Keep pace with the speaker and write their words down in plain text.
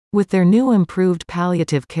With their new improved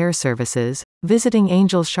palliative care services, Visiting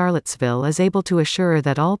Angels Charlottesville is able to assure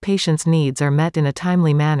that all patients' needs are met in a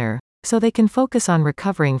timely manner, so they can focus on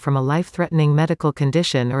recovering from a life-threatening medical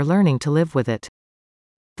condition or learning to live with it.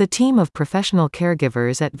 The team of professional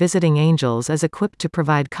caregivers at Visiting Angels is equipped to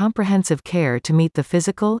provide comprehensive care to meet the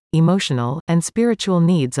physical, emotional, and spiritual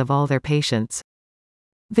needs of all their patients.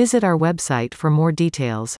 Visit our website for more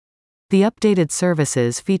details. The updated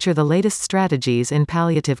services feature the latest strategies in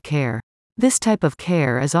palliative care. This type of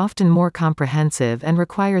care is often more comprehensive and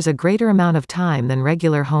requires a greater amount of time than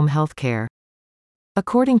regular home health care.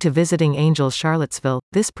 According to Visiting Angels Charlottesville,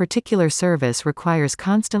 this particular service requires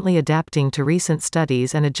constantly adapting to recent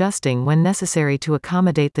studies and adjusting when necessary to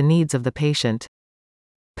accommodate the needs of the patient.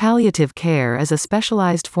 Palliative care is a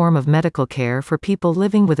specialized form of medical care for people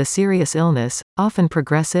living with a serious illness, often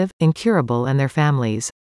progressive, incurable, and their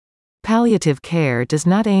families. Palliative care does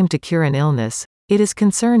not aim to cure an illness, it is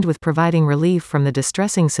concerned with providing relief from the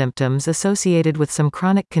distressing symptoms associated with some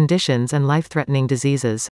chronic conditions and life-threatening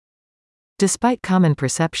diseases. Despite common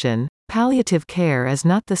perception, palliative care is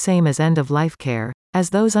not the same as end-of-life care, as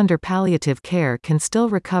those under palliative care can still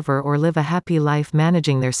recover or live a happy life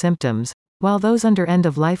managing their symptoms, while those under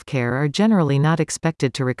end-of-life care are generally not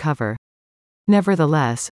expected to recover.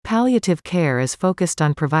 Nevertheless, palliative care is focused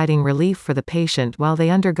on providing relief for the patient while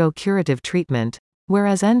they undergo curative treatment,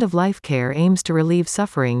 whereas end-of-life care aims to relieve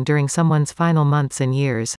suffering during someone's final months and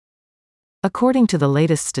years. According to the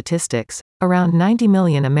latest statistics, around 90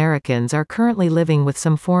 million Americans are currently living with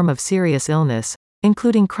some form of serious illness,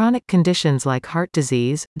 including chronic conditions like heart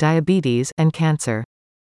disease, diabetes, and cancer.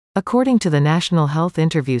 According to the National Health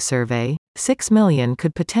Interview Survey, 6 million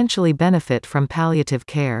could potentially benefit from palliative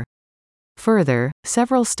care. Further,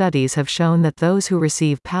 several studies have shown that those who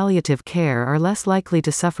receive palliative care are less likely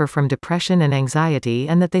to suffer from depression and anxiety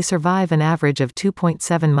and that they survive an average of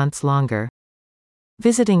 2.7 months longer.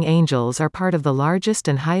 Visiting Angels are part of the largest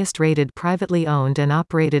and highest-rated privately owned and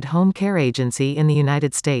operated home care agency in the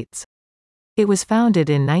United States. It was founded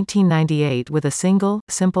in 1998 with a single,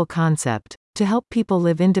 simple concept: to help people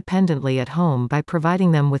live independently at home by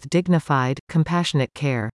providing them with dignified, compassionate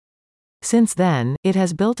care. Since then, it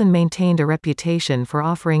has built and maintained a reputation for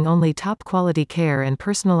offering only top-quality care and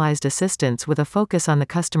personalized assistance with a focus on the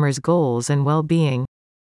customer's goals and well-being.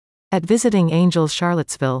 At Visiting Angels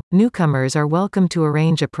Charlottesville, newcomers are welcome to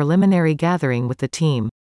arrange a preliminary gathering with the team.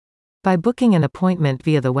 By booking an appointment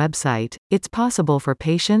via the website, it's possible for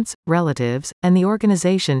patients, relatives, and the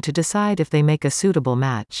organization to decide if they make a suitable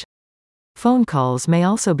match. Phone calls may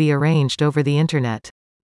also be arranged over the internet.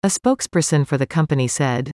 A spokesperson for the company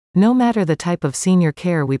said, "No matter the type of senior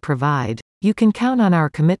care we provide, you can count on our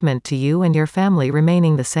commitment to you and your family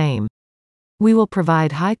remaining the same. We will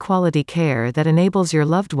provide high-quality care that enables your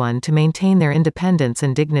loved one to maintain their independence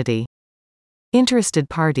and dignity." Interested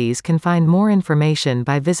parties can find more information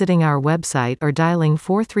by visiting our website or dialing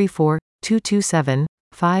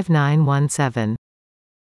 434-227-5917.